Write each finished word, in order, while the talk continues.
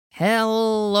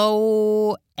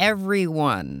Hello,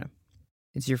 everyone.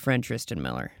 It's your friend Tristan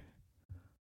Miller.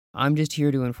 I'm just here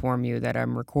to inform you that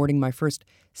I'm recording my first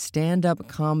stand-up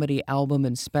comedy album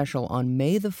and special on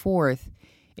May the 4th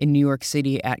in New York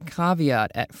City at Caveat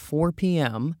at 4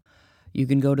 p.m. You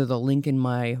can go to the link in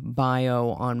my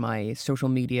bio on my social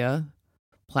media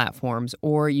platforms,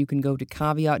 or you can go to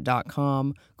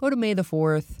caveat.com, go to May the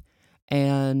 4th,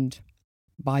 and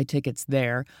buy tickets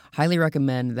there. Highly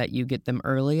recommend that you get them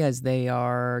early as they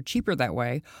are cheaper that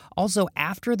way. Also,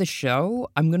 after the show,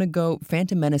 I'm going to go,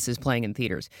 Phantom Menace is playing in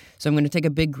theaters. So I'm going to take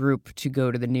a big group to go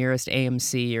to the nearest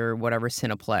AMC or whatever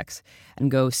Cineplex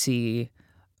and go see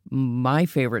my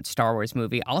favorite Star Wars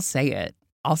movie. I'll say it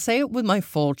with my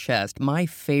full chest. My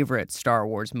favorite Star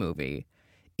Wars movie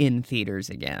in theaters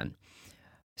again.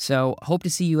 So hope to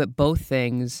see you at both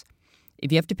things.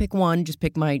 If you have to pick one, just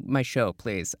pick my show,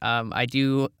 please. I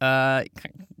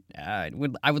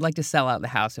would like to sell out the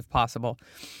house if possible.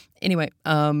 Anyway,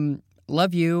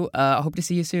 love you. Hope to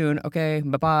see you soon. Okay,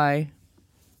 bye-bye.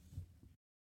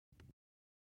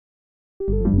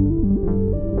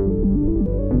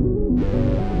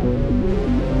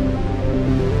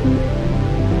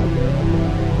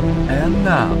 And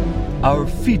now, our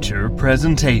feature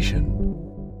presentation.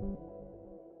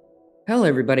 Hello,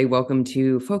 everybody. Welcome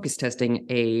to Focus Testing,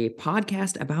 a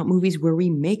podcast about movies where we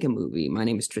make a movie. My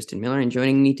name is Tristan Miller, and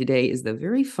joining me today is the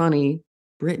very funny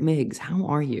Britt Migs. How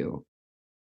are you?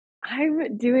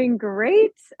 I'm doing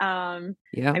great. Yeah,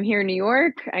 I'm here in New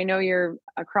York. I know you're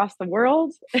across the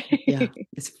world. yeah.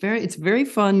 It's very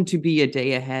fun to be a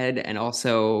day ahead and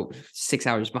also 6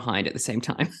 hours behind at the same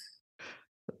time.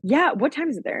 Yeah. What time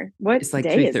is it there? What It's like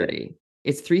day is it? 3:30.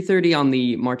 It's 3:30 on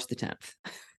the March the 10th.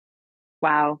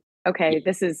 Wow. Okay.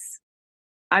 Yeah.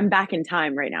 I'm back in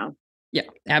time right now. Yeah,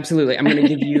 absolutely. I'm going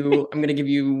to give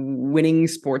you winning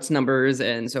sports numbers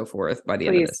and so forth by the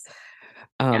end of this.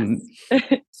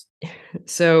 Yes.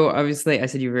 So obviously I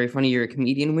said you're very funny. You're a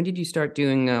comedian. When did you start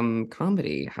doing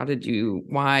comedy?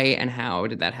 Why and how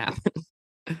did that happen?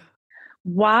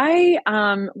 Why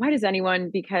does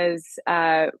anyone? Because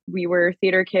we were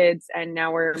theater kids and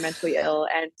now we're mentally ill.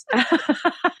 And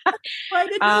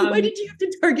Why did you have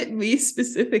to target me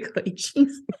specifically?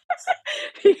 Jesus.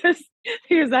 because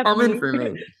that's Coming me. for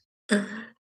me.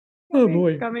 Oh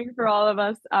boy. Coming for all of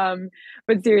us.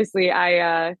 But seriously,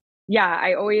 I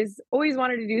always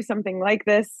wanted to do something like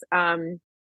this.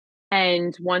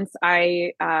 And once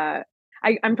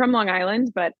I'm from Long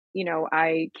Island, but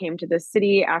I came to this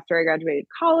city after I graduated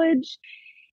college,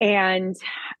 and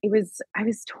I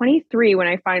was 23 when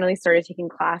I finally started taking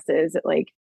classes at like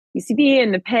UCB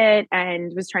and the Pit,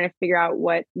 and was trying to figure out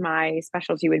what my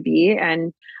specialty would be.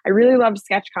 And I really loved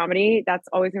sketch comedy. That's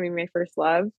always gonna be my first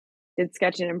love. Did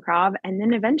sketch and improv, and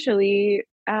then eventually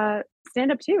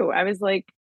stand up too. I was like,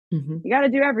 you got to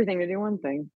do everything to do one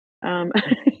thing.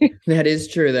 That is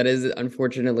true. That is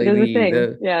unfortunately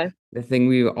the thing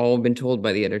we've all been told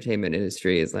by the entertainment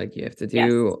industry is like you have to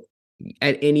do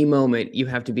at any moment you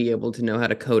have to be able to know how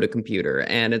to code a computer,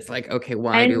 and it's like, okay,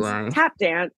 why do I tap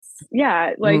dance?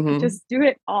 Yeah, like just do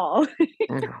it all.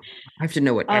 I have to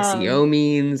know what SEO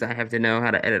means. I have to know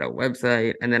how to edit a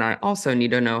website, and then I also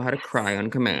need to know how to cry on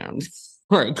command.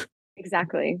 Like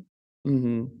exactly.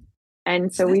 And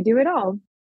so we do it all.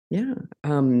 Yeah.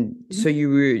 So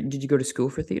did you go to school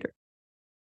for theater?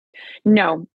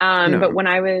 No. But when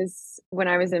I was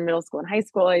in middle school and high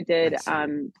school, I did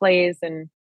plays and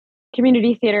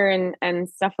community theater and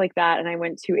stuff like that. And I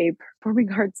went to a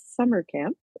performing arts summer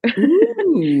camp.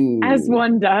 As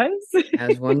one does.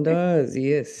 As one does,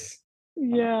 yes.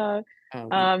 Yeah.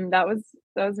 That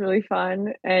was really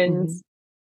fun. And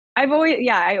I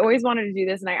always wanted to do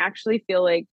this. And I actually feel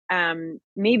like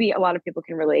maybe a lot of people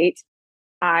can relate.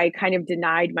 I kind of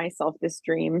denied myself this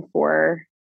dream for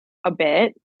a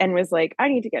bit and was like, I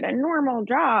need to get a normal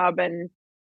job and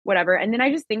whatever. And then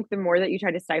I just think the more that you try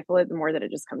to stifle it, the more that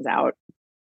it just comes out.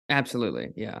 Absolutely.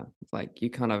 Yeah. Like you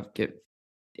kind of get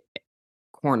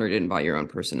cornered in by your own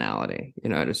personality.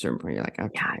 At a certain point, you're like,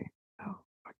 okay.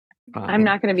 I'm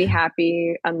not going to be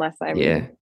happy unless I'm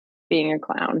being a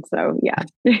clown. So yeah.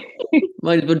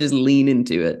 Might as well just lean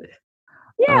into it.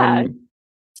 Yeah.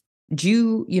 Do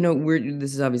you,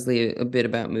 this is obviously a bit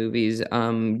about movies.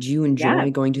 Do you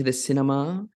enjoy going to the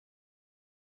cinema?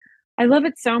 I love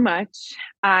it so much.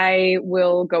 I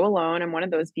will go alone. I'm one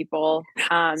of those people.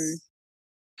 I'm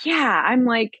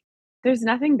like, there's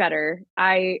nothing better.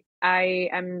 I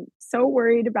am so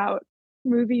worried about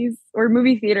movies or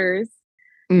movie theaters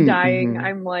dying.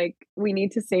 I'm like, we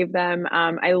need to save them.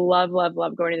 I love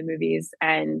going to the movies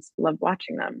and love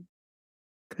watching them.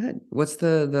 Good. What's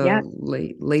the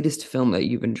latest film that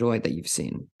you've enjoyed that you've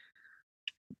seen?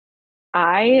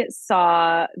 I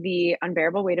saw The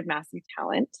Unbearable Weight of Massive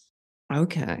Talent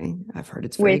Okay, I've heard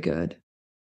it's very with, good.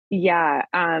 yeah,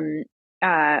 oh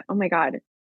my God,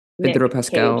 Pedro Nick Cage.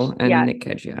 Pascal and Yeah, Nick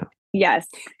Cage. Yeah. yes.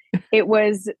 It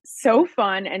was so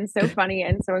fun and so funny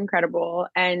and so incredible.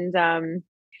 And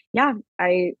yeah,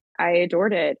 I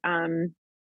adored it. I'm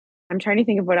trying to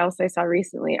think of what else I saw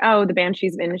recently. Oh, The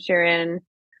Banshees of Inisherin.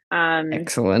 Um,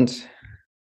 Excellent.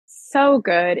 so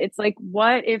good. It's like,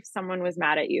 what if someone was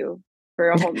mad at you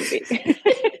for a whole movie?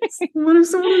 What if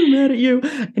someone was mad at you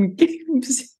and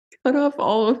just cut off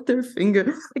all of their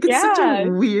fingers? Like it's such a Yeah,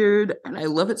 weird, and I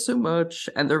love it so much,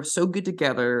 and they're so good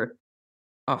together.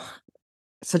 Oh,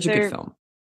 such a good they're film.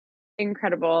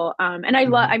 incredible. And I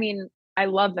love, Mhm. I mean, I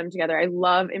love them together. I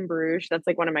love In Bruges. That's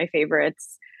like one of my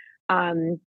favorites.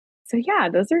 Um, so yeah,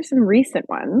 those are some recent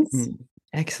ones. Mm,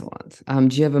 excellent.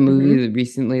 Do you have a Hmm. movie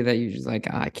recently that you just like,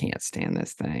 "Ah, I can't stand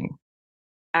this thing?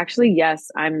 Actually,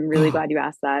 yes, I'm really glad you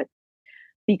asked that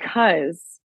because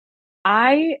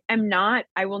I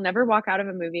will never walk out of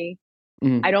a movie. I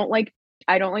Mm, don't like,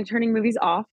 I don't like turning movies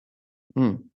off,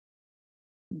 mm.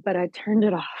 but I turned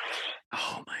it off.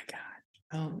 Oh my God.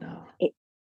 Oh no. It,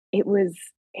 it was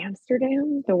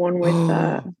Amsterdam, the one with,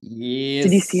 Oh,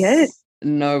 did you see it? yes.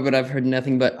 No, but I've heard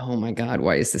nothing but, oh my God,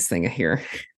 why is this thing here?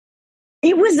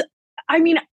 It was, I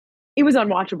mean, it was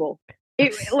unwatchable.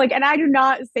 It like, and I do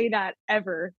not say that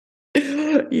ever.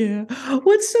 Yeah.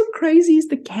 What's so crazy is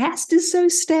the cast is so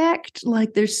stacked.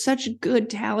 Like there's such good,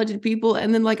 talented people.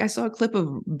 And then like I saw a clip of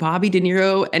Bobby De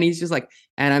Niro and he's just like,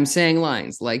 and I'm saying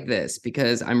lines like this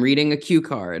because I'm reading a cue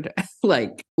card.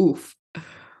 Like, oof.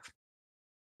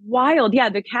 Wild. Yeah,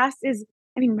 the cast is,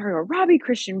 I mean, Mario Robbie,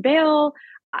 Christian Bale.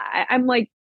 I'm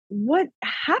like, what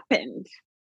happened?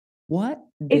 What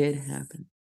did It's happen?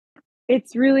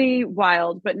 it's really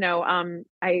wild, but no,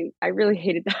 I really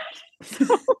hated that.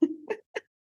 So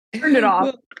turned it off.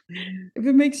 Well, if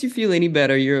it makes you feel any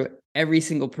better, you're every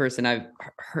single person I've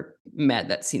met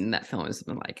that's seen that film has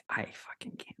been like, I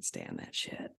fucking can't stand that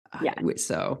shit. Yeah.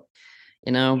 So,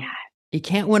 you know, Yeah. you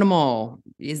can't win them all.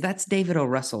 That's David O.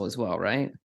 Russell as well,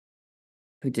 right?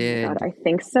 Who Oh my God, did I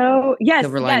think so. Yes,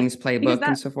 Silver yes. Linings Because Playbook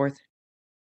and so forth?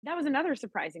 that was another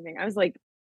surprising thing. I was like,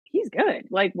 he's good.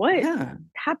 Like, what Yeah.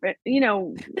 happened?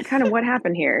 Kind of what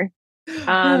happened here?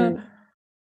 Uh, Um,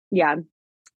 yeah,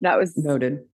 that was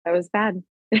noted. that was bad.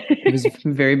 It was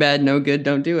very bad, no good,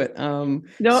 don't do it. So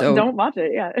Don't watch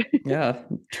it. Yeah. yeah,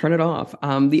 turn it off.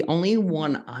 The only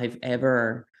one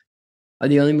the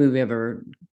only movie I've ever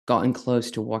gotten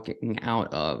close to walking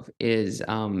out of is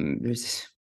there's this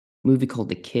movie called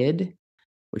The Kid,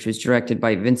 which was directed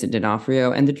by Vincent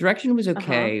D'Onofrio, and the direction was Uh-huh.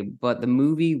 okay, but the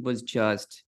movie was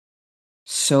just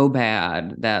so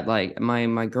bad that like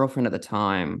my girlfriend at the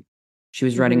time, she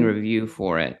was writing a Hmm. review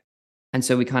for it. And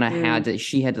so we kind of Mm.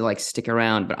 she had to like stick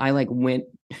around, but I like went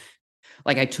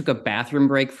like I took a bathroom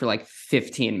break for like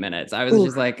 15 minutes. I was Oof.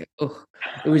 just like, oh,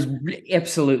 it was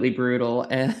absolutely brutal.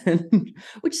 And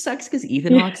which sucks because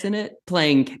Ethan Yeah. Hawke's in it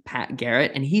playing Pat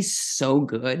Garrett, and he's so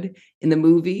good in the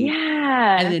movie. And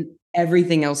Yeah. then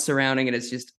everything else surrounding it is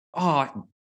just, oh,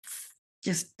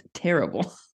 just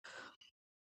terrible.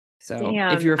 So if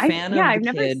Damn. you're a fan of The I've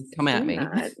never Kid, come at seen me.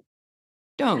 that.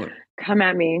 Don't. Come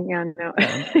at me. Yeah, no.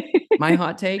 Yeah. My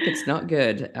hot take, it's not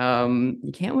good.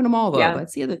 You can't win them all though. Yeah.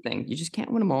 That's the other thing. You just can't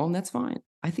win them all, and that's fine.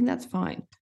 I think that's fine.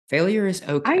 Failure is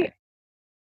I okay.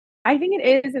 I think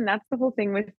it is, and that's the whole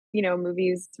thing with,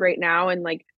 movies right now, and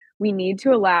like we need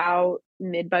to allow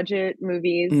mid-budget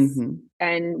movies Hmm.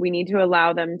 and we need to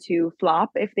allow them to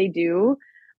flop if they do.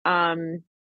 Um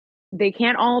they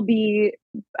can't all be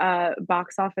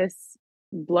box office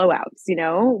blowouts,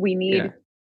 Yeah.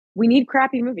 we need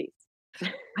crappy movies.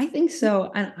 I think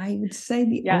so. And I would say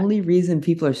the Yeah, only reason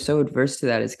people are so adverse to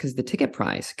that is because the ticket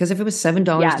price. Because if it was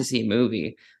 $7 yeah, to see a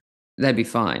movie, that'd be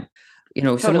fine.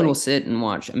 Someone will totally. sit and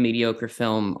watch a mediocre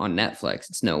film on Netflix.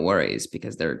 It's no worries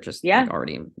because they're just like Yeah.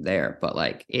 already there. But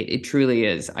like it truly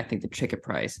is, I think, the ticket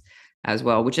price as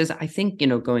well, which is, I think,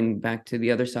 going back to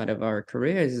the other side of our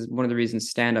careers, is one of the reasons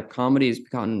stand-up comedy has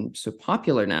become so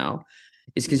popular now,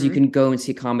 is because you Hmm. can go and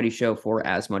see a comedy show for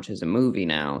as much as a movie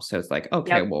now. So it's like,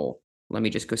 okay, Yep. well, let me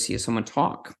just go see someone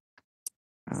talk.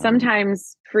 Um,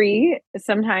 Sometimes free,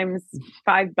 sometimes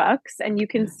 $5, and you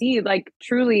can see like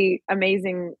truly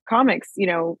amazing comics, in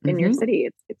your mhm. city.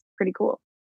 It's pretty cool.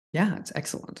 Yeah, it's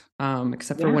excellent.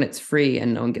 Except for Yeah. when it's free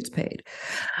and no one gets paid.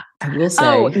 I will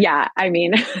Oh, say yeah. I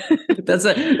mean, that's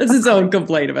of its own course.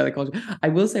 complaint about the culture. I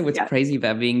will say what's Yeah. crazy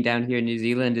about being down here in New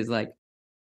Zealand is like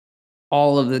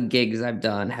all of the gigs I've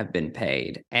done have been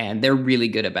paid, and they're really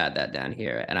good about that down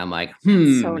here. And I'm like,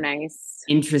 That's so nice.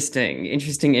 Interesting.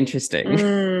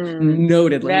 Mm,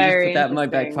 Noted. Let me just put very that in my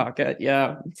back interesting. pocket.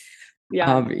 Yeah.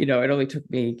 Yeah. It only took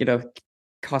me,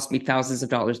 cost me thousands of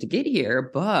dollars to get here,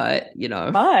 but But you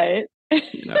know,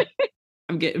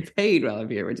 I'm getting paid while I'm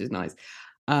here, which is nice.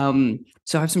 So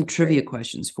I have some that's trivia great.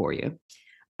 questions for you.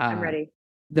 I'm Uh, ready.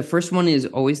 the first one is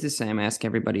always the same. I ask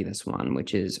everybody this one,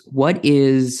 which is, what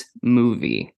is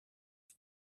movie?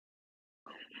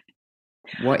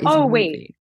 What is Oh, wait.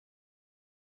 movie?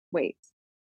 Wait.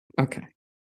 Okay.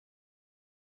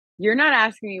 You're not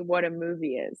asking me what a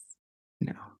movie is.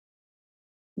 No.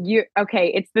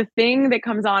 Okay, it's the thing that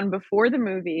comes on before the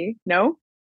movie. No?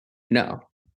 No.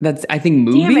 That's, I think,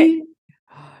 Damn it. movie?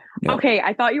 No. Okay,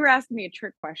 I thought you were asking me a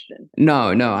trick question.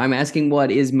 No. I'm asking,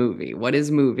 what is movie? What is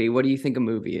movie? What do you think a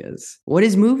movie is? What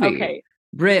is movie? Okay.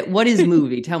 Britt, what is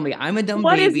movie? Tell me. I'm a dumb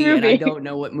What is baby and I movie? don't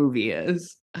know what movie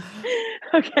is.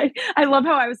 Okay. I love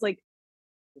how I was like,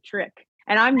 trick.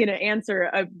 And I'm going to answer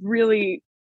a really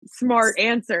smart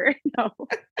answer. No.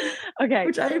 Okay.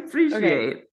 Which I Okay.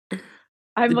 appreciate.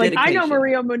 I'm The like, I know dedication.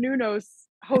 Maria Menounos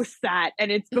hosts that, and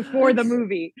it's before the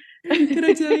movie. Can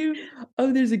I tell you?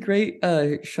 Oh, there's a great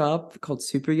shop called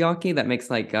Super Yaki that makes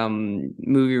like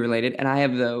movie related, and I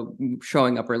have the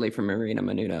showing up early for Marina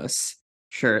Menounos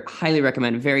shirt. Highly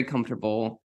recommend. Very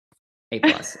comfortable. A+.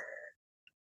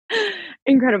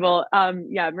 Incredible.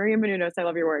 Yeah, Maria Menounos, I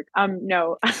love your work.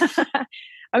 No.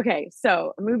 Okay,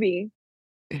 so a movie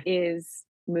is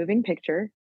moving picture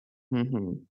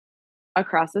Mm-hmm.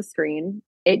 across the screen.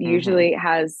 It Mm-hmm. usually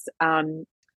has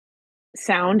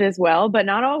sound as well, but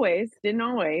not always. Didn't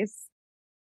always.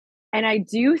 And I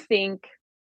do think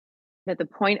that the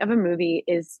point of a movie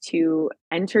is to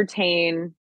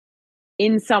entertain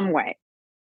in some way.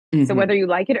 So Mm-hmm. whether you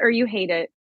like it or you hate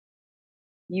it,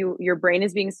 your brain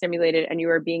is being stimulated and you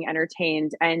are being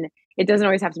entertained. And it doesn't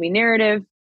always have to be narrative.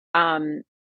 Um,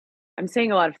 I'm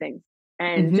saying a lot of things.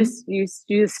 And Mm-hmm. just you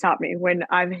just stop me when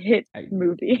I've hit I,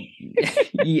 movie.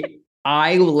 yeah,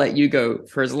 I will let you go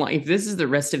for as long. If this is the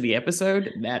rest of the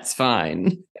episode, that's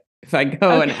fine. If I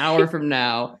go an hour Okay. from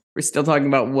now, we're still talking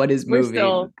about what is We're movie.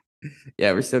 still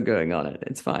Yeah, we're still going on it.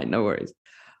 It's fine. No worries.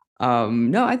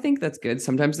 No, I think that's good.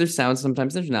 Sometimes there's sound,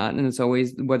 sometimes there's not, and it's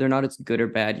always whether or not it's good or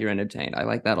bad, you're entertained. I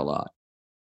like that a lot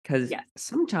because yes.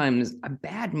 sometimes a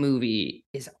bad movie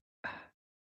is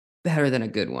better than a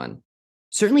good one.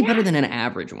 Certainly better Yeah, than an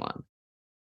average one.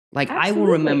 Like I will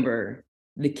absolutely. remember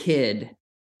The Kid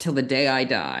till the day I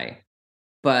die,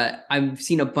 but I've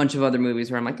seen a bunch of other movies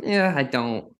where I'm like, yeah,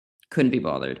 couldn't be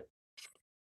bothered.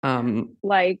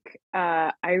 Like I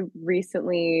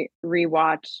recently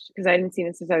rewatched because I hadn't seen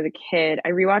it since I was a kid. I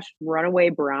rewatched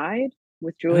Runaway Bride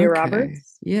with Julia Okay.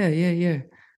 Roberts. Yeah.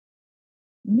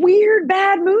 Weird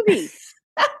bad movie.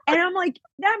 And I'm like,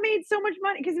 that made so much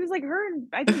money because it was like her and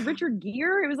I think Richard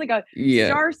Gere. It was like a Yeah.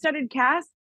 star-studded cast.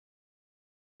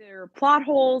 There are plot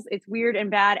holes. It's weird and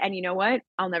bad. And you know what?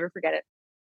 I'll never forget it.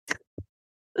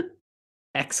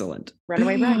 Excellent.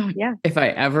 Runaway Bride. Yeah. If I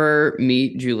ever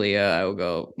meet Julia, I will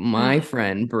go, my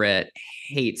friend Britt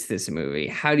hates this movie.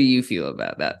 How do you feel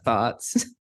about that? Thoughts?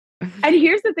 And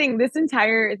here's the thing, this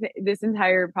entire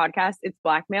podcast, it's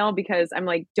blackmail because I'm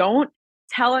like, don't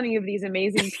tell any of these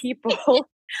amazing people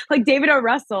like David O.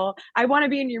 Russell, I want to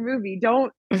be in your movie.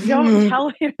 Don't For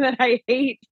tell him that I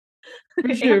hate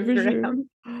sure. Amsterdam.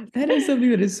 That is something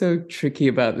that is so tricky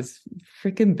about this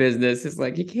freaking business. It's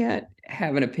like you can't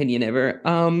have an opinion ever.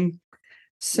 Nope.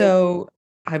 So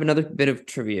I have another bit of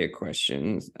trivia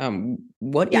questions.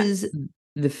 What Yes. is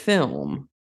the film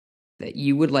that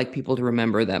you would like people to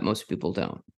remember that most people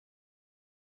don't?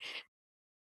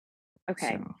 So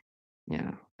Okay.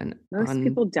 yeah, and Most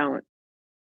people don't.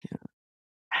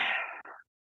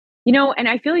 You know, and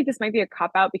I feel like this might be a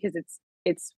cop out because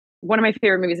it's one of my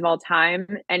favorite movies of all time,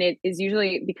 and it is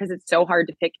usually because it's so hard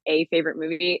to pick a favorite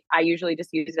movie. I usually just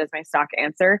use it as my stock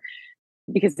answer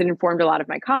because it informed a lot of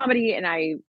my comedy, and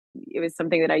it was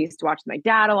something that I used to watch with my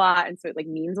dad a lot, and so it like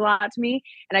means a lot to me.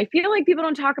 And I feel like people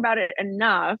don't talk about it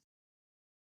enough.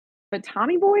 But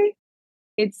Tommy Boy,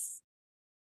 it's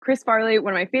Chris Farley,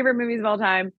 one of my favorite movies of all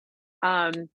time.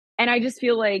 Um, and I just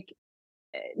feel like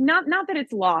not that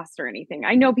it's lost or anything.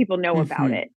 I know people know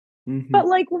about Mhm. it. But Mhm.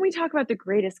 like when we talk about the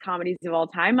greatest comedies of all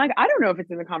time, like I don't know if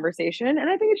it's in the conversation, and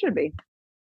I think it should be.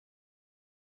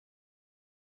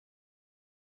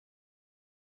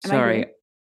 Am I Sorry.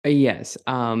 green? Yes.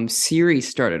 Siri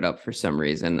started up for some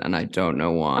reason, and I don't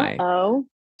know why. Uh-oh.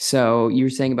 So you were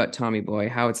saying about Tommy Boy,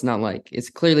 how it's not like it's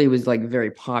clearly was like very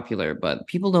popular, but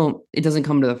people don't. It doesn't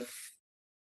come to the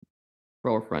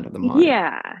forefront of the mind.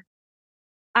 Yeah.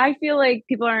 I feel like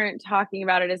people aren't talking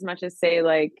about it as much as say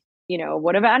like,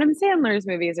 what of Adam Sandler's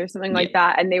movies or something like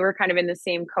Yeah. that. And they were kind of in the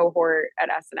same cohort at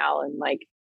SNL, and like,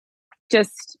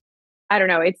 just, I don't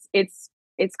know.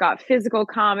 It's got physical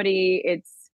comedy.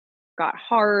 It's got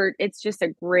heart. It's just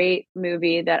a great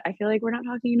movie that I feel like we're not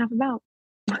talking enough about.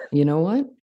 You know what?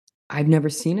 I've never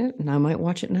seen it, and I might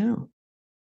watch it now.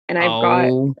 And I've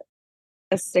got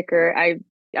a sticker.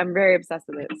 I'm very obsessed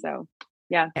with it. So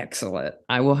yeah. Excellent.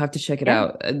 I will have to check it Yeah.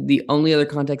 out. The only other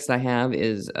context I have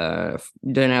is the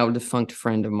now defunct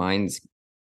friend of mine's,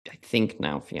 I think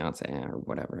now fiance or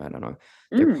whatever, I don't know.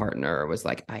 Their partner was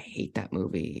like, I hate that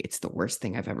movie. It's the worst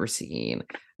thing I've ever seen.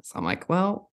 So I'm like,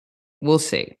 well, we'll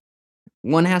see.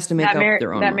 One has to make up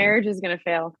their own that mind. marriage is going to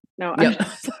fail. No, Yep. I'm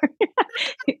sorry.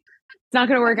 It's not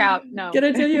going to work out. No. Can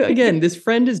I tell you again, this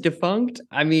friend is defunct.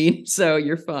 I mean, so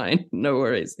you're fine. No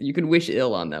worries. You can wish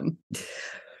ill on them.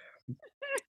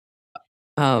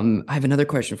 I have another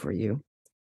question for you.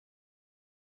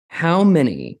 How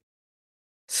many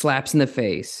slaps in the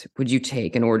face would you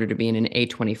take in order to be in an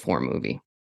A24 movie?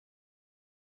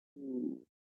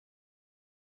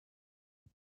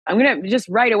 I'm going to just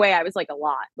right away. I was like, a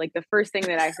lot. Like the first thing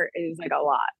that I heard is like a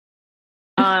lot.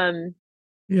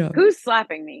 Yeah. Who's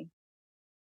slapping me?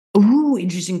 Ooh,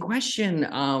 interesting question.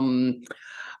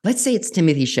 Let's say it's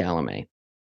Timothée Chalamet.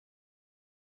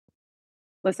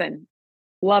 Listen,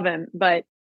 love him, but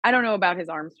I don't know about his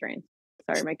arm strength.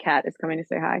 Sorry, my cat is coming to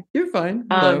say hi. You're fine.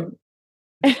 Hello.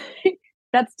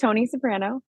 That's Tony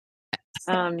Soprano.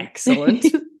 Excellent.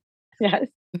 Yes.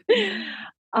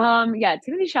 Yeah,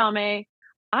 Timothée Chalamet.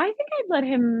 I think I'd let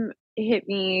him hit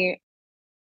me.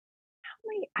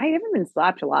 I haven't been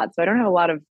slapped a lot, so I don't have a lot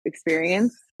of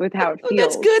experience with how it feels.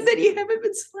 That's good that you haven't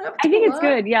been slapped. I think it's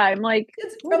good. Yeah, I'm like,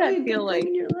 what does that feel like?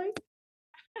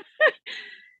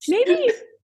 Maybe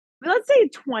let's say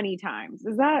 20 times.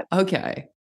 Is that okay?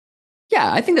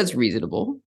 Yeah, I think that's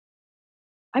reasonable.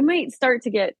 I might start to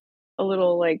get a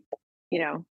little like,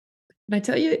 Can I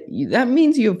tell you, that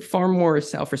means you have far more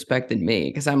self-respect than me,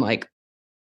 because I'm like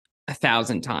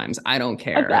 1,000 times. I don't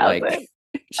care. Like,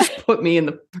 just put me in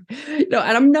the, and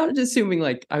I'm not assuming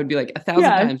like I would be like 1,000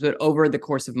 times, but over the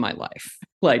course of my life,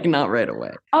 like not right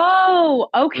away. Oh,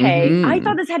 okay. I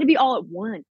thought this had to be all at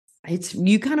once. It's,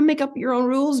 you kind of make up your own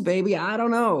rules, baby. I don't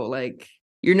know. Like,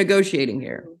 you're negotiating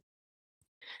here.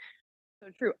 So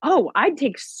true. Oh, I'd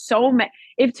take so many.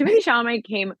 If Timothée Chalamet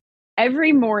came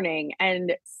every morning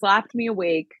and slapped me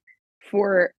awake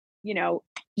for,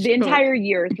 the entire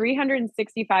year,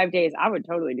 365 days, I would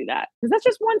totally do that. Because that's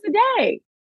just once a day.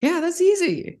 Yeah, that's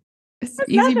easy. It's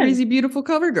easy breezy, beautiful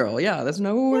cover girl. Yeah, that's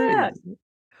no worries.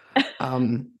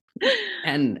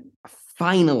 And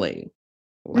finally,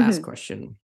 last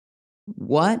question.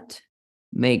 What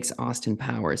makes Austin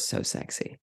Powers so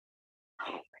sexy?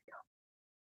 Oh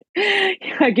my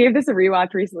God. I gave this a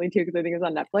rewatch recently too, because I think it was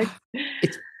on Netflix.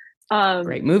 It's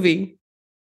great movie.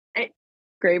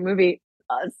 Great movie.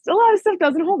 Still a lot of stuff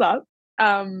doesn't hold up.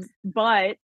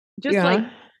 But just like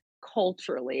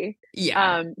culturally.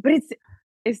 Yeah. But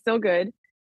it's still good.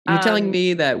 You're telling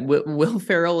me that Will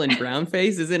Ferrell and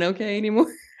brownface isn't okay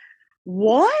anymore?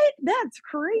 What? That's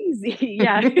crazy.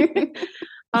 Yeah.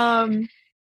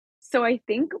 So I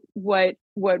think what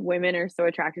women are so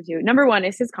attracted to, number one,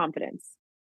 is his confidence.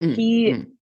 He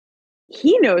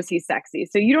knows he's sexy.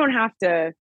 So you don't have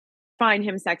to find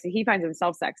him sexy. He finds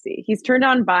himself sexy. He's turned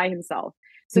on by himself.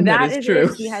 So that is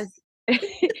true. He has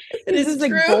this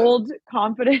like bold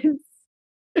confidence,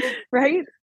 right?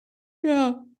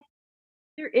 Yeah.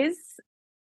 There is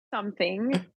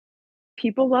something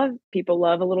people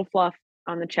love a little fluff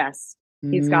on the chest.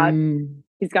 He's got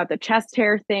the chest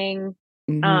hair thing.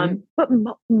 But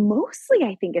mostly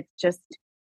I think it's just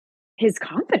his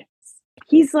confidence.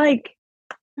 He's like,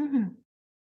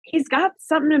 he's got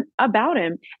something about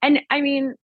him. And I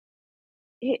mean,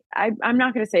 I'm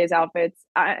not going to say his outfits.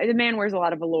 The man wears a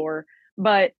lot of velour,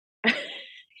 but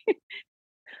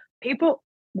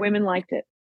women liked it.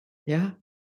 Yeah.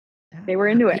 They were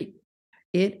into it.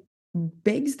 It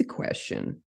begs the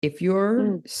question, if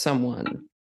you're someone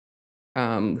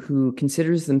who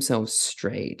considers themselves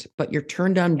straight, but you're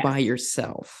turned on by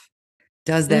yourself,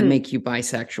 does that make you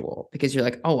bisexual? Because you're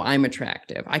like, oh, I'm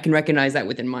attractive. I can recognize that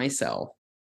within myself.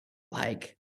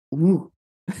 Like, ooh,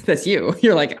 that's you.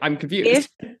 You're like, I'm confused.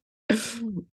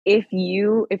 If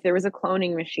there was a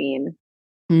cloning machine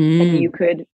and you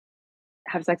could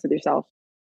have sex with yourself,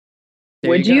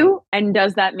 would you? And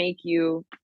does that make you?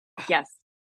 Yes.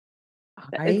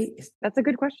 That's a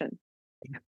good question.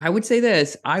 I would say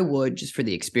this. I would, just for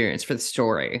the experience, for the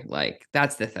story. Like,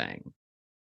 that's the thing.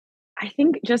 I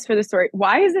think just for the story.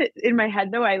 Why is it in my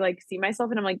head though? I like see myself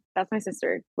and I'm like, that's my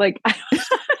sister. Like,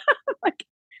 like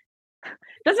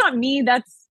That's not me.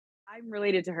 I'm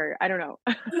related to her. I don't know.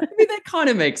 I mean, that kind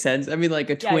of makes sense. I mean, like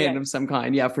a twin Yeah. of some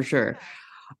kind. Yeah, for sure.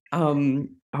 All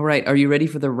right. Are you ready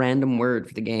for the random word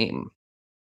for the game?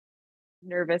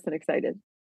 Nervous and excited.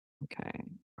 Okay.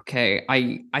 Okay.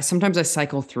 I sometimes I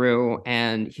cycle through,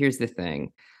 and here's the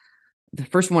thing. The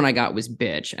first one I got was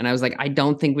bitch, and I was like, I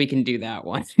don't think we can do that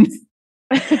one.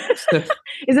 So,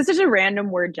 Is this such a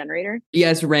random word generator?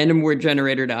 yes,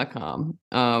 randomwordgenerator.com.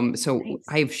 So Nice.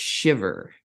 I have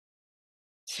shiver.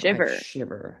 So I have Shiver.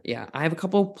 shiver. Yeah, I have a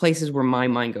couple places where my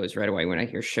mind goes right away when I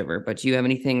hear shiver, but do you have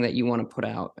anything that you want to put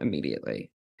out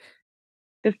immediately?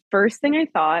 The first thing I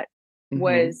thought Hmm.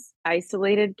 was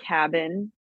isolated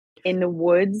cabin in the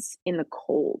woods in the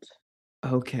cold.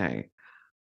 Okay,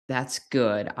 that's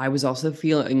good. I was also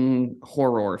feeling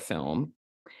horror film.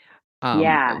 Um,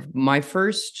 Yeah. my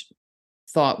first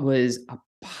thought was a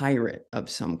pirate of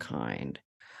some kind.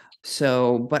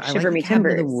 So, but I like Shiver a me cabin in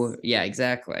the timbers. wood. Yeah,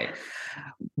 exactly.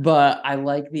 But I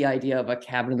like the idea of a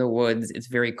cabin in the woods. It's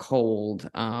very cold.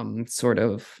 Sort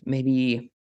of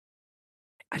maybe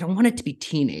I don't want it to be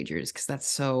teenagers because that's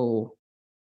so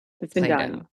It's been played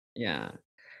done. out. Yeah.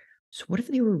 So what if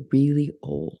they were really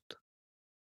old?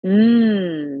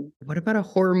 Mm. What about a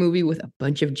horror movie with a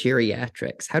bunch of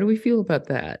geriatrics? How do we feel about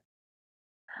that?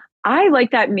 I like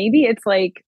that. Maybe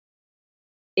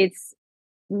it's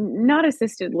not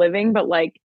assisted living, but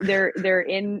like they're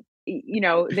in,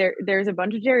 there's a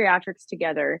bunch of geriatrics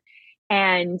together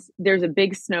and there's a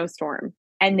big snowstorm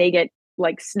and they get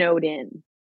like snowed in.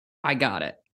 I got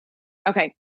it.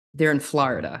 Okay. They're in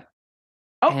Florida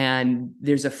Oh, and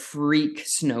there's a freak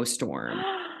snowstorm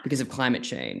because of climate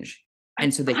change.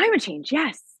 And so they climate change.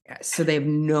 Yes. so they have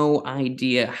no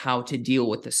idea how to deal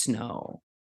with the snow.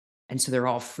 And so they're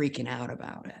all freaking out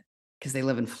about it because they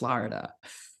live in Florida.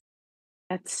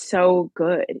 That's so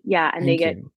good. Yeah. And Thank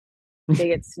you. they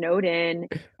get snowed in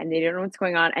and they don't know what's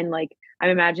going on. And like, I'm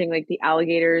imagining like the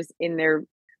alligators in their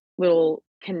little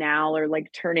canal or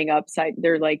like turning upside,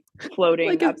 they're like like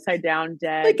floating a upside down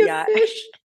dead. like a Yeah. fish.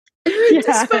 Yeah.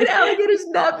 Despite alligators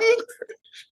not being.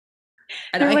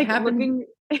 And They're I like happen looking.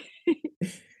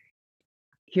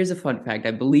 here's a fun fact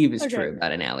I believe is Okay. true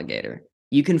about an alligator.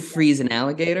 You can Yeah. freeze an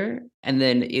alligator and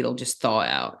then it'll just thaw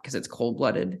out because it's cold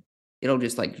blooded. It'll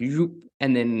just like zoop,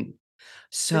 and then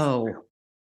This is so true.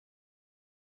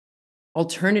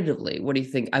 alternatively, what do you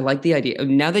think? I like the idea.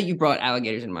 Now that you brought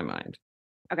alligators in my mind,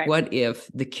 Okay. what if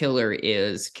the killer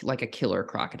is like a killer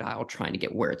crocodile trying to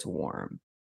get where it's warm?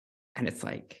 And it's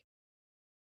like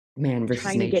man versus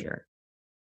Trying to get, nature.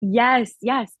 yes,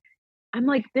 yes. I'm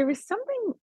like, there was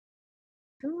something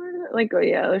similar to that, like, oh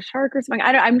yeah, a shark or something.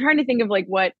 I'm trying to think of like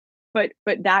what, but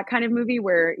that kind of movie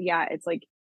where, yeah, it's like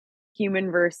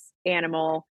human versus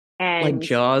animal. Like And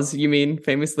Jaws, you mean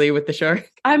famously with the shark?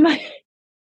 I'm like,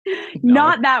 No.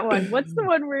 not that one. What's the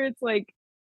one where it's like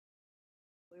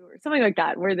or something like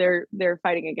that, where they're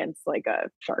fighting against like a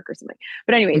shark or something.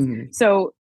 But anyways, Mhm.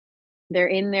 so they're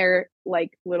in their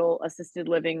like little assisted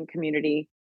living community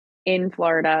in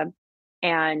Florida,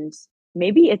 and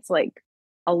maybe it's like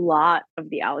a lot of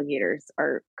the alligators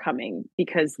are coming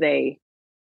because they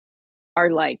are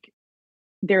like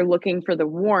they're looking for the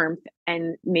warmth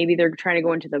and maybe they're trying to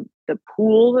go into the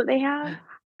pool that they have.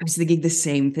 I was thinking the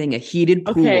same thing, a heated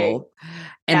Okay. pool.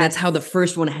 And that's Yes. how the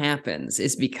first one happens,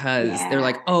 is because they're Yeah.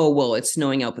 like, oh, well, it's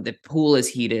snowing out, but the pool is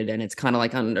heated and it's kind of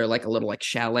like under like a little like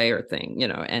chalet or thing, you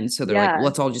know. And so they're like, Yeah.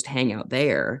 let's all just hang out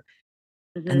there.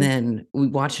 And Hmm. then we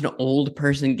watch an old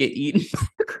person get eaten by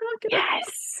a crocodile.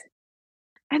 Yes.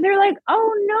 And they're like,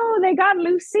 oh no, they got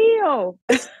Lucille.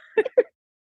 So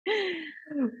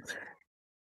good.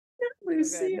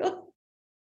 Lucille.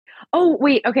 Oh,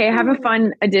 wait. Okay. I have a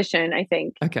fun addition, I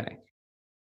think, Okay.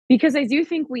 because I do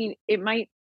think it might,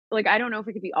 like, I don't know if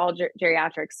it could be all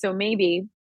geriatrics. So maybe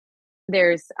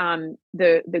there's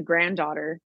the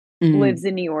granddaughter Mm. lives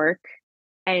in New York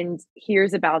and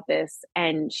hears about this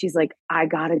and she's like, I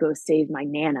gotta go save my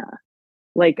Nana.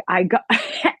 Like, I got,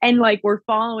 and like, we're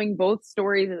following both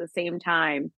stories at the same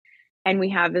time. And we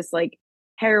have this like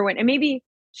heroine, and maybe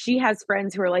she has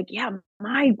friends who are like, yeah,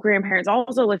 my grandparents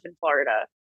also live in Florida.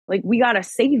 Like, we gotta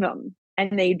save them.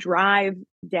 And they drive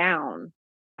down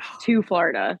to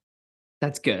Florida.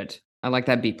 That's good. I like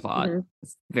that B plot. Hmm.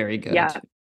 It's very good. Yeah.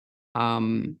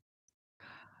 Um,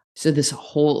 so there's a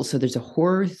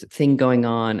horror thing going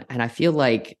on, and I feel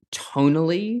like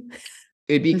tonally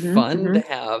it'd be Hmm. fun to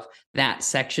Hmm. have that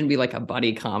section be like a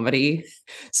buddy comedy.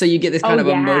 So you get this Oh kind of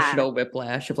yeah. emotional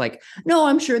whiplash of like, no,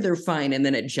 I'm sure they're fine, and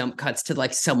then it jump cuts to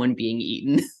like someone being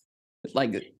eaten.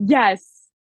 Like, Yes.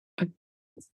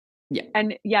 yeah,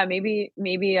 And yeah, maybe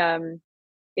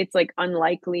it's like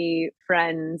unlikely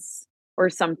friends or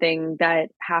something that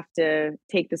have to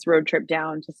take this road trip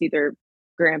down to see their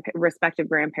respective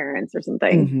grandparents or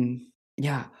something.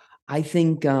 Yeah. I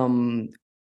think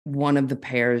one of the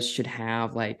pairs should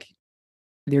have like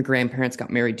their grandparents got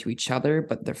married to each other,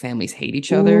 but their families hate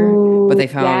each other. But Ooh, they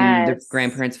found their yes.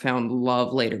 grandparents found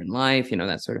love later in life,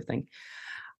 that sort of thing.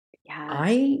 Yeah.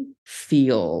 I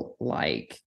feel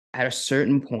like at a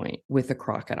certain point with the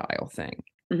crocodile thing,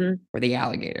 Hmm. or the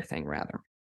alligator thing, rather.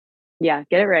 Yeah,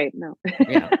 get it right. No.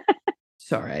 Yeah.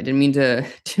 Sorry, I didn't mean to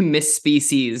to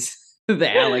misspecies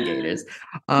the alligators.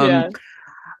 Um, Yeah.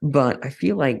 but I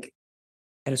feel like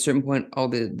at a certain point, all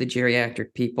the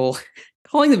geriatric people,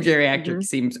 calling them geriatric Hmm.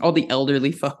 seems all the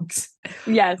elderly folks,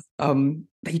 Yes.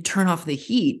 they turn off the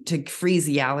heat to freeze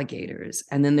the alligators,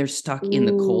 and then they're stuck in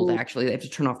the cold. Ooh, Actually, they have to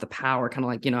turn off the power, kind of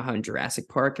like how in Jurassic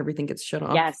Park everything gets shut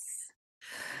off. yes.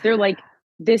 They're like,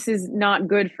 this is not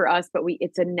good for us, but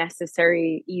it's a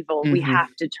necessary evil. We Hmm.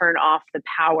 have to turn off the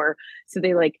power. So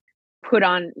they like put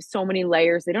on so many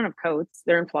layers. They don't have coats.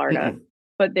 They're in Florida, Mm-mm.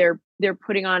 but they're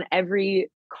putting on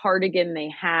every cardigan they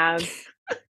have.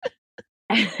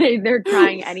 They're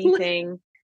trying like, anything.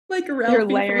 like They're Ralphie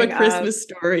from A layering up, Christmas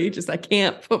Story, just I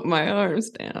can't put my arms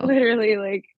down. literally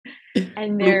like,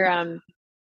 and they're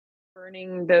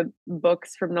burning the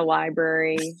books from the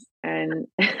library and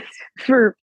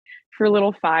for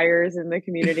little fires in the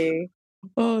community.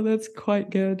 Oh, that's quite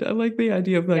good. I like the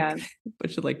idea of like Yeah. a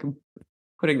bunch of like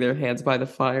putting their hands by the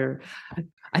fire.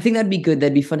 I think that'd be good.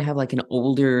 That'd be fun to have like an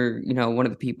older, one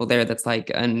of the people there that's like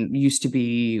and used to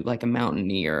be like a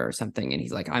mountaineer or something, and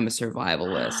he's like, I'm a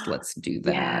survivalist. Let's do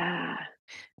that. Yeah.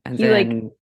 And He like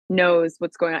then knows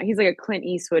what's going on. He's like a Clint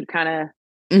Eastwood kind of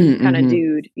mhm,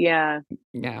 dude. Yeah.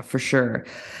 yeah, for sure.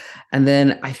 And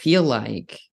then I feel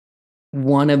like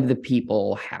one of the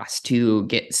people has to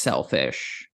get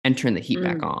selfish and turn the heat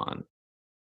back Mm. on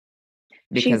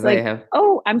because She's they like, have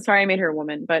 "Oh, I'm sorry I made her a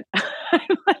woman," but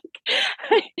I'm like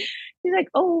she's like,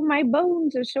 "Oh, my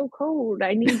bones are so cold.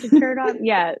 I need to turn on."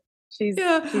 Yeah. She's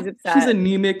yeah, she's upset.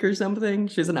 anemic or something.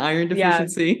 She has an iron Yeah.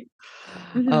 deficiency.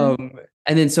 Mhm. Um,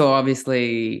 and then so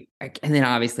obviously, and then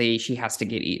obviously she has to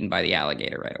get eaten by the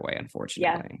alligator right away, Yeah.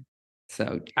 unfortunately.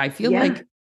 So I feel Yeah. like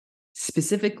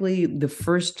specifically the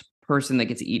first person that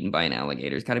gets eaten by an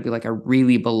alligator has got to be like a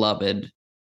really beloved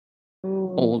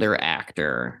Ooh. older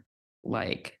actor,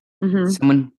 like Mhm.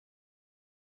 someone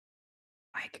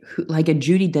like a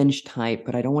Judi Dench type,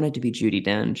 but I don't want it to be Judi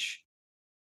Dench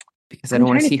because I I'm don't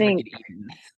want to trying to see her get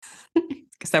think. eaten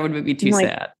because that would make me I'm too like,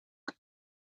 sad.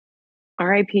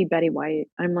 R.I.P. Betty White.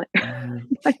 I'm like Yeah.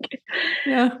 like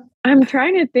Yeah. I'm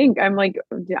trying to think. I'm like,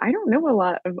 I don't know a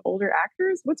lot of older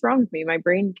actors. What's wrong with me? My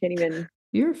brain can't even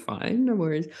You're fine. No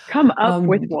worries. come up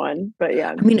with Um, one. But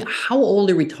yeah, I mean, how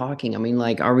old are we talking? I mean,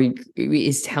 like,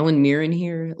 is Helen Mirren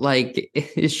here? Like,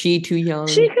 is she too she young?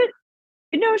 could.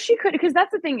 No, she could because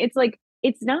that's the thing. It's like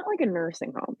it's not like a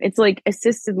nursing home. It's like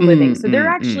assisted living. Mm, So they're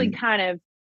mm, actually mm. kind of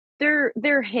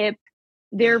they're hip.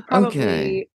 They're Okay.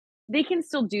 probably they can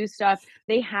still do stuff.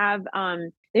 They have a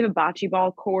bocce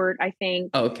ball court, I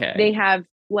think. They Okay. have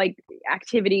like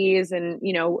activities and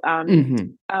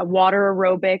Mm-hmm. water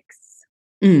aerobics.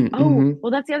 Mm, Oh, mm-hmm.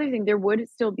 well, that's the other thing. There would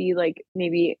still be like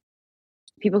maybe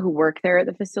people who work there at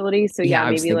the facility. So yeah, Yeah,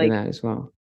 I was maybe thinking like that as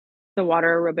well. the water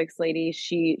aerobics lady,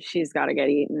 she's got to get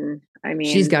eaten. I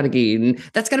She's mean, got to get eaten.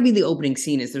 That's got to be the opening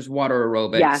scene. Is there's water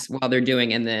yeah, aerobics while they're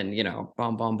doing, and then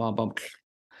bomb, bomb, bomb, bomb.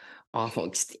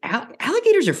 Awful.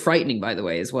 Alligators are frightening, by the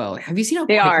way, as well. Have you seen how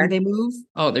they quickly are. they move?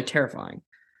 Oh, they're terrifying.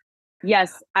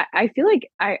 Yes, I feel like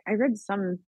I read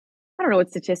some I don't know what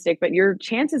statistic, but your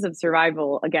chances of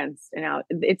survival against an out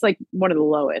it's like one of the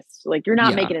lowest. Like you're not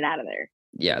Yeah. making it out of there.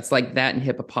 Yeah, it's like that and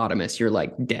hippopotamus. You're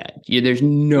like dead. There's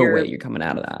no way You're you're coming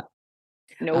out of that.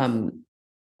 nope. Um,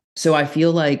 so I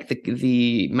feel like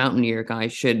the mountaineer guy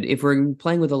should, if we're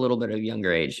playing with a little bit of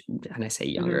younger age, and I say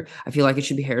Hmm. younger, I feel like it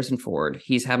should be Harrison Ford.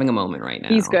 He's having a moment right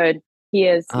He's now. good. He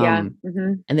is. Yeah. Um,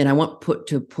 Hmm. and then I want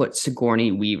put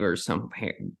Sigourney Weaver some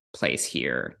place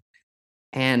here,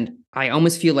 and I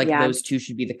almost feel like Yeah. those two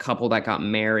should be the couple that got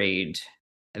married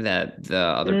that the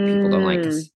other people don't like Mm.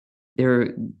 because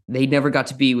they never got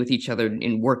to be with each other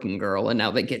in Working Girl, and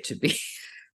now they get to be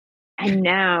And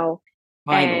now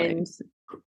finally. and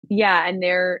yeah, and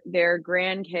their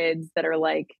grandkids that are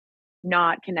like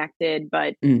not connected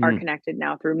but are Mhm. connected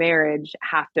now through marriage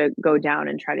have to go down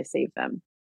and try to save them.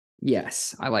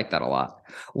 Yes, I like that a lot.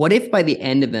 What if by the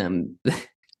end of them,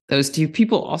 those two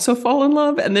people also fall in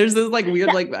love, and there's this like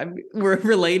weird like we're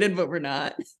related but we're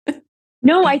not.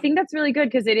 No, I think that's really good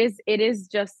because it is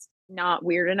just not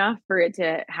weird enough for it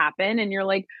to happen, and you're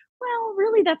like, "Well,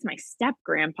 really, that's my step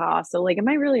grandpa, so, like, am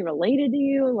I really related to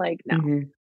you?" Like, no. Mhm.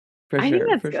 For I think sure,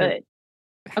 that's for sure. good.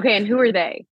 Okay, and who are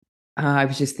they? I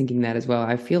was just thinking that as well.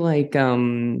 I feel like I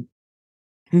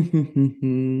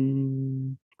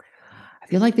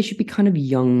feel like they should be kind of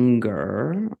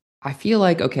younger. I feel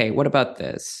like, okay, what about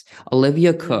this?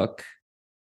 Olivia Mhm. Cook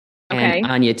and Okay.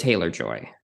 Anya Taylor-Joy.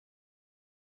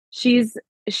 She's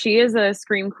she is a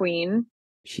scream queen,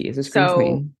 She is a scream so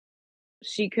queen.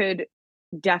 she could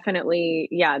definitely,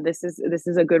 yeah, this is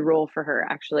a good role for her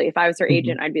actually. If I was her Mhm.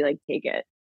 agent, I'd be like, take it.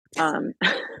 Um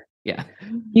Yeah.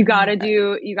 you gotta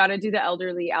do the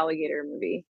elderly alligator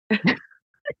movie.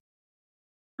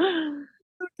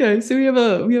 Okay, so we have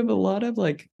a lot of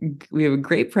like we have a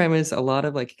great premise, a lot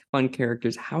of like fun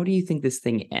characters. How do you think this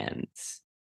thing ends?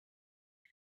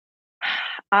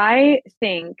 I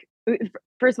think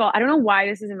first of all, I don't know why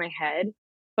this is in my head,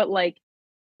 but like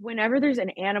whenever there's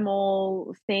an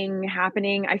animal thing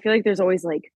happening, I feel like there's always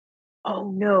like,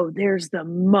 oh no, there's the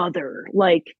mother,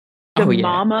 like the Oh yeah.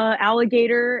 mama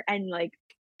alligator, and like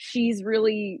she's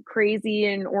really crazy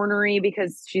and ornery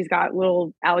because she's got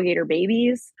little alligator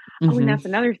babies. Oh, and Hmm. that's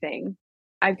another thing.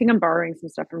 I think I'm borrowing some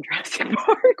stuff from Jurassic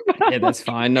Park, but I'm Yeah, that's like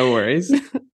fine. No worries.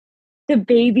 the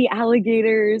baby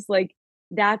alligators, like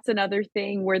that's another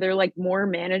thing where they're like more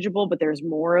manageable, but there's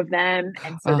more of them,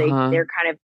 and so Uh-huh. they're kind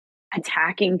of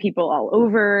attacking people all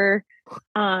over.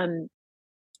 Um,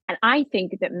 and I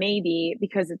think that maybe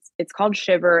because it's called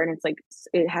Shiver and it's like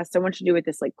it has so much to do with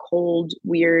this like cold,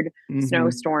 weird Hmm.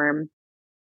 snowstorm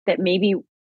that maybe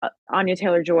Anya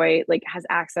Taylor Joy like has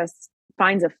access,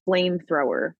 finds a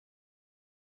flamethrower,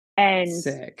 and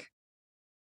Sick.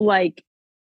 like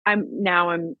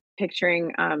I'm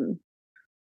picturing oh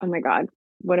my god,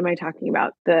 what am I talking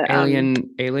about? The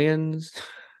Aliens,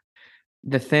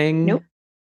 the nope. thing.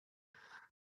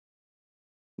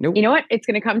 You Nope. know what? It's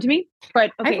gonna come to me.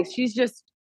 But I okay, don't, she's just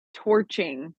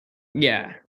torching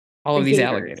yeah. All the of these gators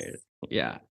alligators.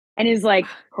 Yeah. and is like,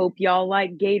 hope y'all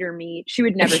like gator meat. She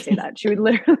would never say that. She would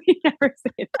literally never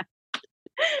say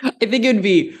that. I think it would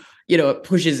be, it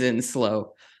pushes in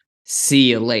slow.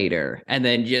 See you later. And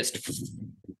then just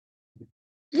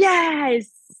Yes.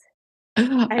 I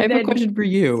And have a then question for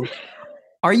you.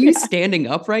 Are you yeah. standing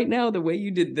up right now? The way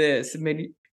you did this made me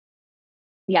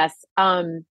Yes.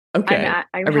 okay. I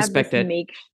I have this respect it.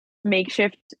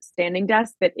 makeshift standing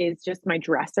desk that is just my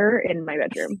dresser in my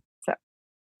bedroom. So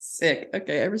Sick.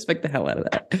 Okay, I respect the hell out of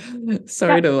that.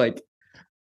 Sorry yep. to like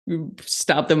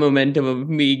stop the momentum of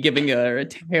me giving a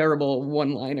terrible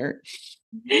one-liner.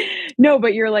 No,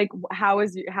 but you're like, how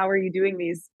are you doing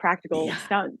these practical Yeah.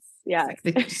 stunts? It's Yeah. like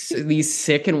these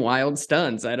sick and wild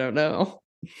stunts. I don't know.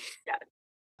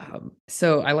 Yeah.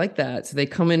 So I like that. So they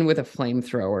come in with a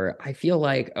flamethrower. I feel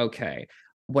like, okay,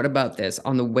 what about this?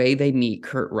 On the way they meet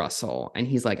Kurt Russell, and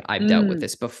he's like, I've dealt with Mm.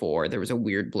 this before. There was a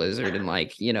weird blizzard in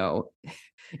like,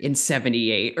 in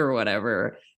 78 or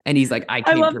whatever. And he's like, I I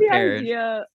came love the prepared.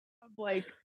 idea of like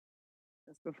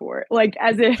this before, like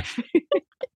as if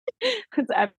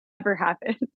it's ever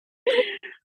happened. I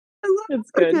It's love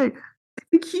good. okay. I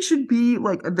think he should be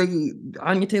like the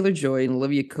Anya Taylor Joy and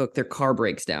Olivia Cook. Their car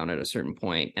breaks down at a certain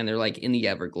point, and they're like in the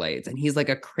Everglades, and he's like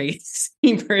a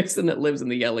crazy person that lives in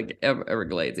the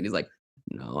Everglades, and he's like,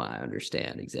 "No, I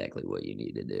understand exactly what you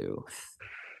need to do,"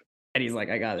 and he's like,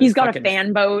 "I got He's this got a fucking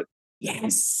fan boat.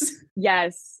 yes."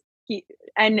 Yes. He's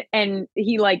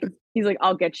like,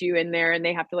 I'll get you in there, and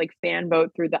they have to like fan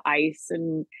boat through the ice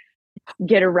and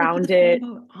get They put around the fan it.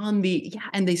 boat on the yeah,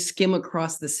 and they skim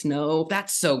across the snow.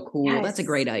 That's so cool. That's a Yes.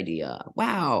 great idea.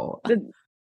 Wow,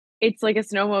 It's like a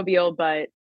snowmobile,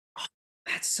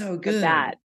 that's so but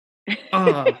that. good.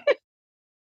 Ah.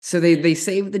 So they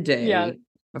save the Yeah. day.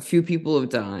 A few people have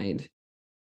died.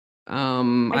 I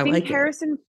I think like it.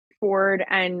 Harrison Ford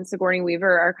and Sigourney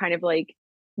Weaver are kind of like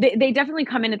they definitely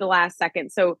come in at the last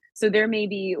second. So they're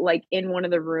maybe like in one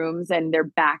of the rooms and they're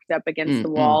backed up against the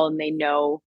Mm-mm. wall and they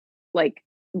know like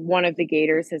one of the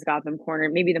gators has got them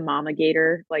cornered, maybe the mama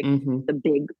gator, like Mm-hmm. the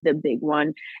big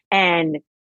one. And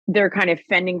they're kind of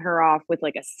fending her off with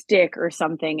like a stick or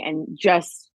something and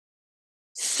just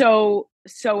so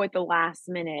at the last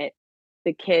minute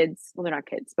the kids, well they're not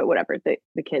kids, but whatever,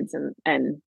 the kids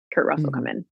and Kurt Russell Mm-hmm. come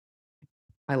in.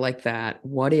 I like that.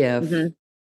 What if Mhm.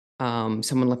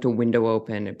 someone left a window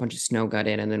open, a bunch of snow got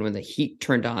in, and then when the heat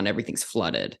turned on, everything's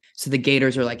flooded. So the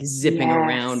gators are like zipping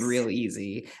around Yes. real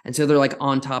easy. And so they're like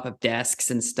on top of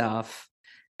desks and stuff.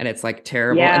 And it's like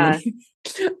terrible. And then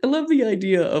Yeah. I love the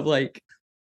idea of like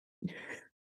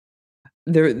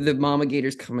the mama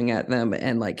gator's coming at them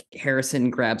and like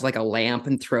Harrison grabs like a lamp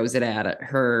and throws it at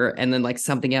her and then like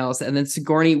something else and then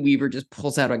Sigourney Weaver just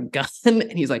pulls out a gun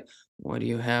and he's like, what do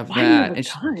you have Why do you have that? a And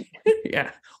she, gun?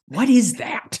 yeah, what is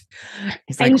that?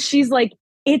 It's like And she's like,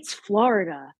 it's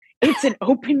Florida. It's an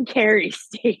open carry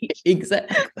state.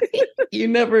 Exactly. You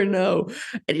never know.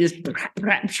 And he just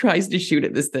tries to shoot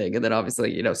at this thing. And then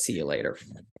obviously, see you later.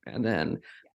 And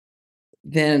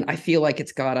then I feel like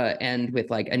it's gotta end with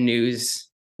like a news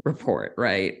report,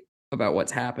 right? About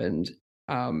what's happened.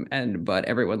 But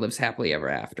everyone lives happily ever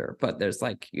after. But there's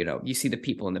like, you see the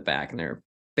people in the back and they're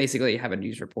basically have a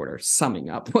news reporter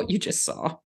summing up what you just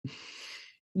saw.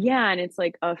 Yeah, and it's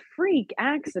like a freak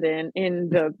accident in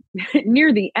the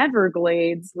near the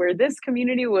Everglades where this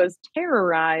community was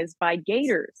terrorized by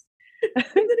gators. And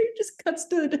then he just cuts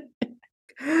to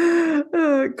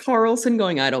Carlson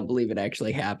going, I don't believe it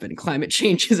actually happened. Climate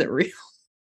change isn't real.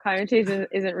 Climate change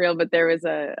isn't real, but there was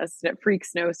a freak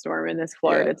snowstorm in this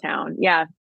Florida town. Yeah.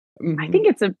 Mm-hmm. I think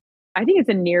it's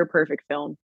a near perfect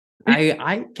film.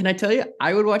 I can I tell you,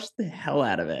 I would watch the hell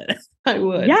out of it. I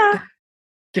would. Yeah.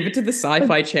 Give it to the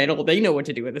Sci-Fi Channel. They know what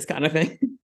to do with this kind of thing.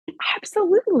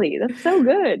 Absolutely. That's so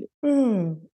good.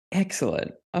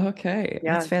 Excellent. Okay.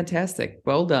 Yeah. That's fantastic.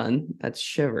 Well done. That's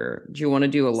Shiver. Do you want to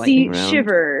do a lightning round?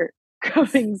 Shiver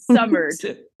coming summer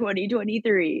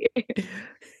 2023.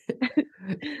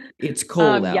 It's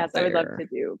cold out yes, there. I would love to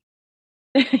do.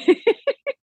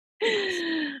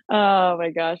 Oh my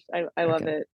gosh. I love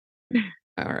it.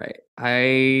 All right.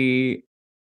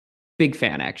 Big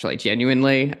fan, actually.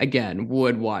 Genuinely, again,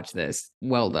 would watch this.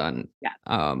 Well done. Yeah.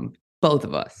 Both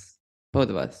of us.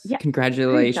 Yeah.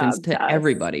 Congratulations to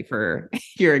everybody for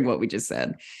hearing what we just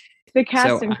said. The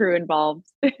cast and crew involved.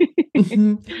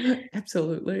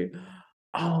 Absolutely.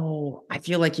 Oh, I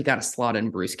feel like you got to slot in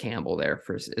Bruce Campbell there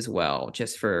first as well,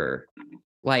 just for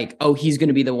like, oh, he's going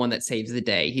to be the one that saves the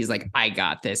day. He's like, I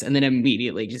got this, and then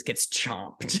immediately just gets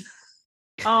chomped.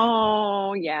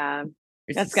 Oh yeah,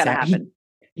 that's gotta happen.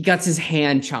 He got his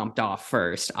hand chomped off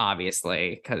first,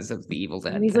 obviously, because of the Evil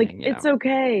Dead. And he's like, it's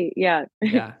okay. Yeah.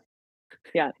 Yeah.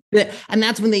 Yeah. And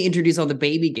that's when they introduce all the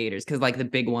baby gators, because like the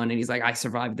big one, and he's like, I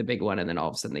survived the big one, and then all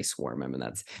of a sudden they swarm him, and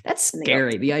that's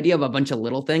scary. The idea of a bunch of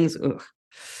little things. Ugh.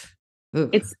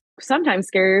 It's sometimes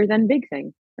scarier than big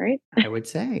thing, right? I would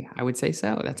say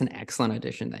so. That's an excellent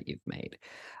addition that you've made.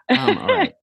 All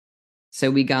right.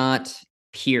 So we got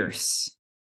Pierce.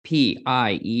 Pierce.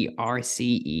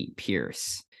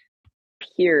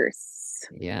 Pierce.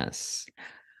 Yes.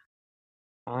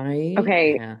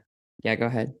 Okay. Yeah, go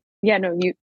ahead. Yeah, no,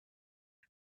 you.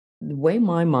 The way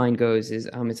my mind goes is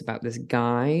it's about this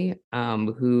guy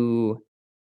who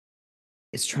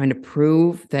is trying to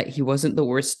prove that he wasn't the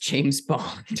worst James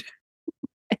Bond.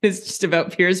 It's just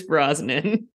about Pierce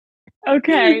Brosnan.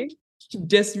 Okay.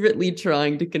 Desperately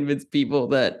trying to convince people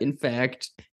that, in fact,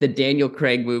 the Daniel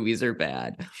Craig movies are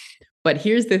bad. But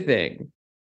here's the thing.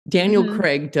 Daniel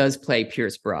Craig does play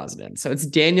Pierce Brosnan. So it's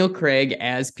Daniel Craig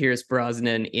as Pierce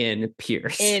Brosnan in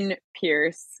Pierce.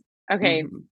 Okay.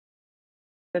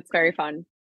 That's very fun.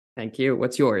 Thank you.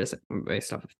 What's yours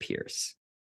based off of Pierce?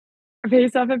 Okay,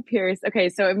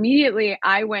 so immediately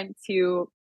I went to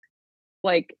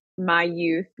like my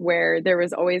youth where there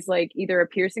was always like either a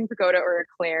piercing pagoda or a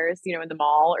Claire's, in the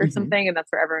mall or something. And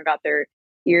that's where everyone got their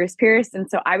ears pierced. And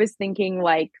so I was thinking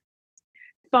like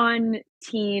fun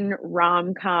teen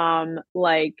rom-com,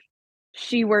 like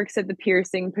she works at the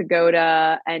piercing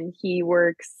pagoda and he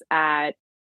works at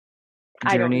Journeys.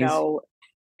 I don't know,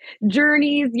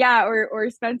 Journeys, yeah, or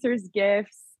Spencer's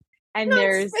Gifts. And not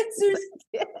there's Spencer's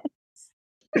Gifts.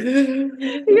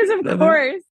 Because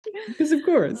of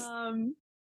course. The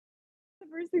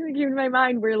first thing that came to my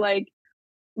mind were like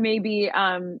maybe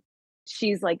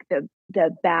she's like the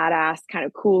badass kind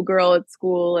of cool girl at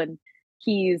school, and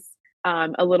he's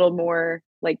a little more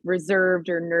like reserved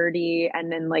or nerdy,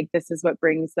 and then like this is what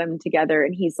brings them together,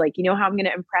 and he's like, how I'm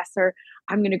gonna impress her?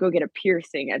 I'm gonna go get a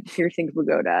piercing at Piercing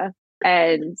Pagoda.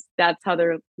 And that's how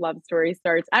their love story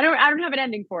starts. I don't have an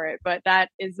ending for it, but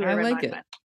that is where I like it. Went.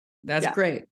 That's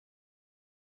great.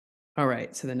 All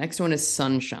right. So the next one is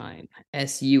Sunshine.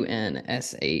 Sunshine.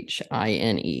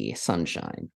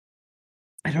 Sunshine.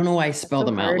 I don't know why I spelled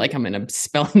them out like I'm in a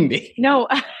spelling bee. No.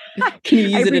 Can you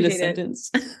use it in a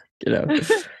sentence?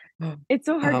 It's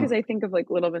so hard because I think of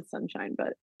like Little Miss Sunshine,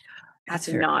 but I have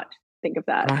to not think of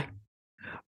that.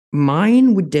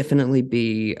 Mine would definitely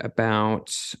be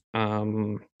about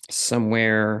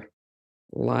somewhere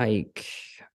like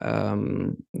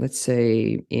let's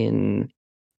say in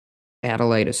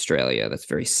Adelaide, Australia. That's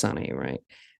very sunny, right?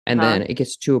 And then it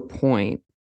gets to a point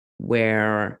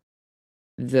where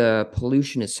the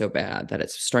pollution is so bad that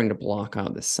it's starting to block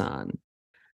out the sun.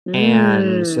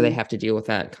 And so they have to deal with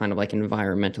that kind of like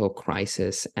environmental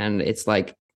crisis. And it's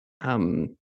like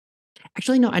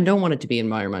actually, no, I don't want it to be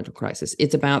environmental crisis.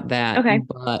 It's about that,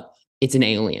 but it's an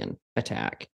alien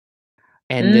attack.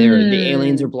 and the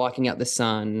aliens are blocking out the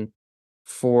sun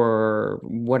for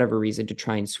whatever reason to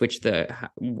try and switch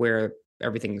where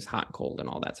everything's hot and cold and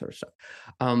all that sort of stuff.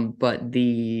 But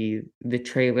the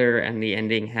trailer and the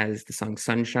ending has the song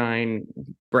Sunshine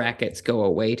brackets Go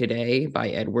Away Today by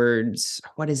Edwards.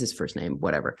 What is his first name?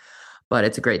 Whatever. But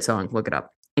it's a great song. Look it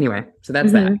up. Anyway, so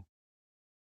that's that.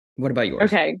 What about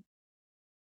yours?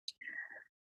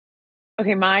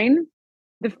 Okay, mine,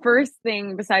 the first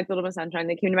thing besides Little Miss Sunshine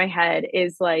that came to my head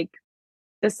is like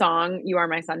the song You Are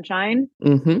My Sunshine,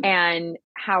 and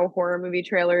how horror movie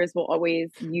trailers will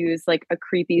always use like a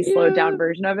creepy slowed down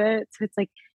version of it. So it's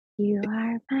like, you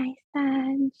are my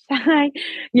sunshine.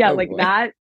 Yeah, like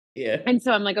that. Yeah. And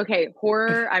so I'm like, okay,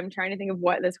 horror. I'm trying to think of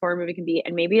what this horror movie can be.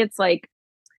 And maybe it's like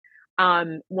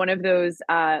one of those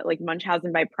like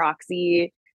Munchausen by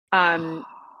proxy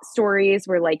stories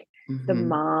where like the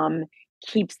mom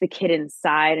keeps the kid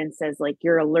inside and says like,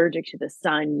 you're allergic to the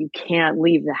sun, you can't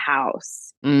leave the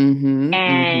house.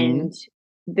 And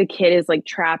the kid is like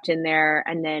trapped in there.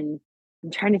 And then I'm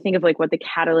trying to think of like what the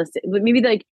catalyst is. Maybe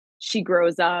like she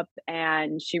grows up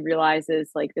and she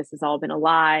realizes like this has all been a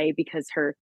lie because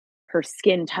her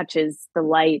skin touches the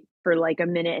light for like a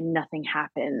minute and nothing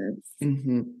happens.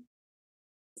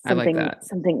 I like that.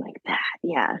 Something like that.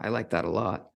 Yeah. I like that a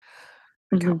lot.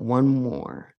 I got one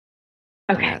more.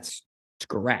 Okay. And that's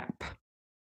Scrap.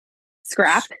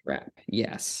 Scrap? Scrap,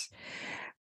 yes.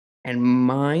 And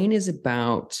mine is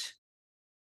about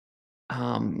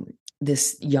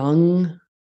this young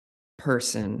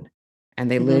person, and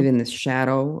they live in the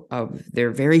shadow of their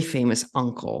very famous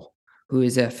uncle, who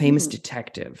is a famous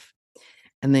detective.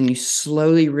 And then you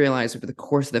slowly realize over the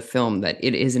course of the film that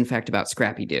it is in fact about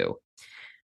Scrappy Doo.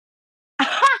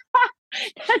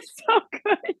 That's so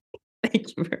good.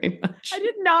 Thank you very much. I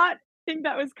did not think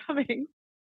that was coming.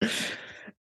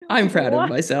 I'm proud of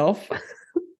myself.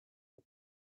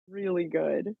 Really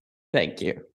good. Thank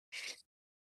you.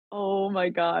 Oh my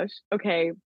gosh.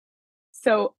 Okay.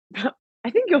 So I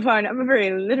think you'll find I'm a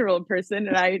very literal person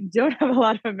and I don't have a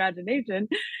lot of imagination.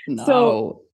 No.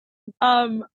 So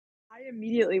I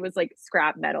immediately was like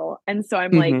scrap metal. And so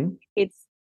I'm like,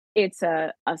 it's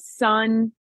a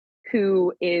son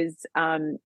who is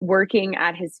working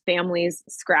at his family's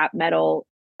scrap metal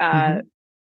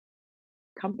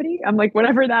company. I'm like,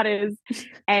 whatever that is.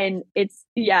 And it's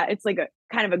like a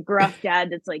kind of a gruff dad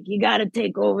that's like, you got to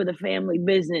take over the family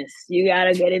business. You got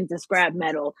to get into scrap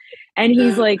metal. And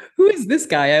he's like, who is this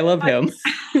guy? I love him.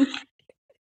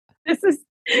 This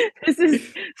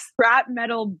is scrap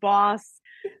metal boss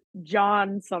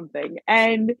John something.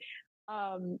 And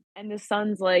the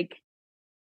son's like,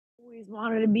 always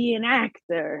wanted to be an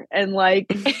actor. And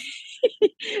like,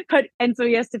 and so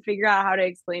he has to figure out how to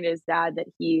explain to his dad that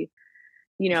he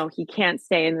can't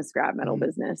stay in the scrap metal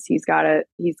business. He's gotta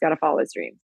follow his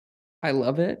dreams. I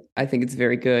love it. I think it's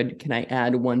very good. Can I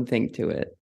add one thing to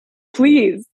it?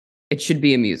 Please. It should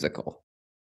be a musical.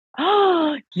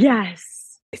 Oh,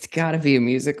 yes. It's got to be a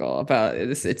musical about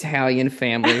this Italian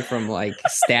family from like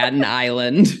Staten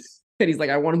Island. And he's like,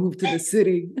 I want to move to the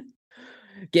city.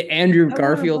 Get Andrew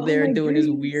Garfield there doing his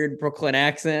weird Brooklyn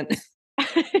accent.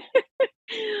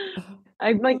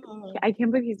 I'm like, I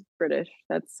can't believe he's British.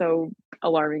 That's so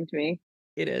alarming to me.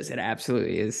 It is. It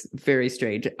absolutely is. Very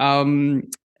strange.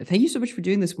 Thank you so much for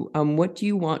doing this. What do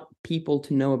you want people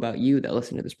to know about you that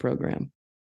listen to this program?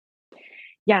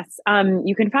 Yes.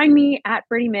 You can find me at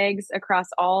Britt Migs across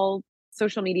all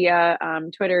social media,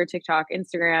 Twitter, TikTok,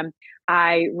 Instagram.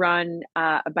 I run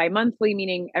a bi-monthly,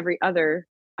 meaning every other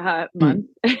month,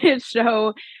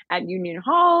 show at Union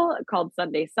Hall called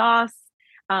Sunday Sauce.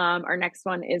 Our next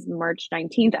one is March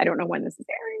 19th. I don't know when this is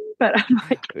airing, but I'm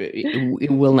like,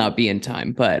 it will not be in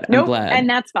time, but nope, I'm glad. And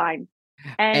that's fine.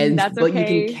 And that's okay.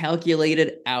 But you can calculate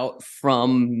it out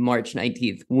from March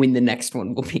 19th when the next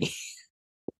one will be.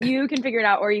 You can figure it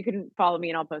out, or you can follow me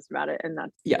and I'll post about it. And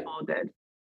that's all good.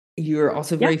 You're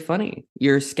also very funny.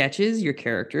 Your sketches, your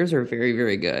characters are very,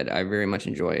 very good. I very much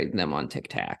enjoy them on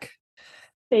TikTok.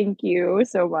 Thank you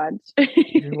so much.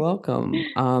 You're welcome.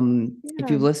 If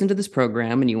you've listened to this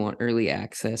program and you want early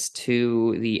access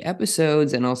to the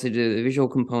episodes and also to the visual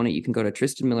component, you can go to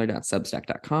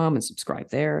tristanmiller.substack.com and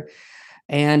subscribe there.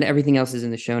 And everything else is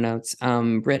in the show notes.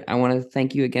 Britt, I want to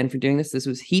thank you again for doing this. This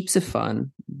was heaps of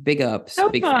fun. Big ups. So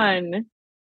big fun.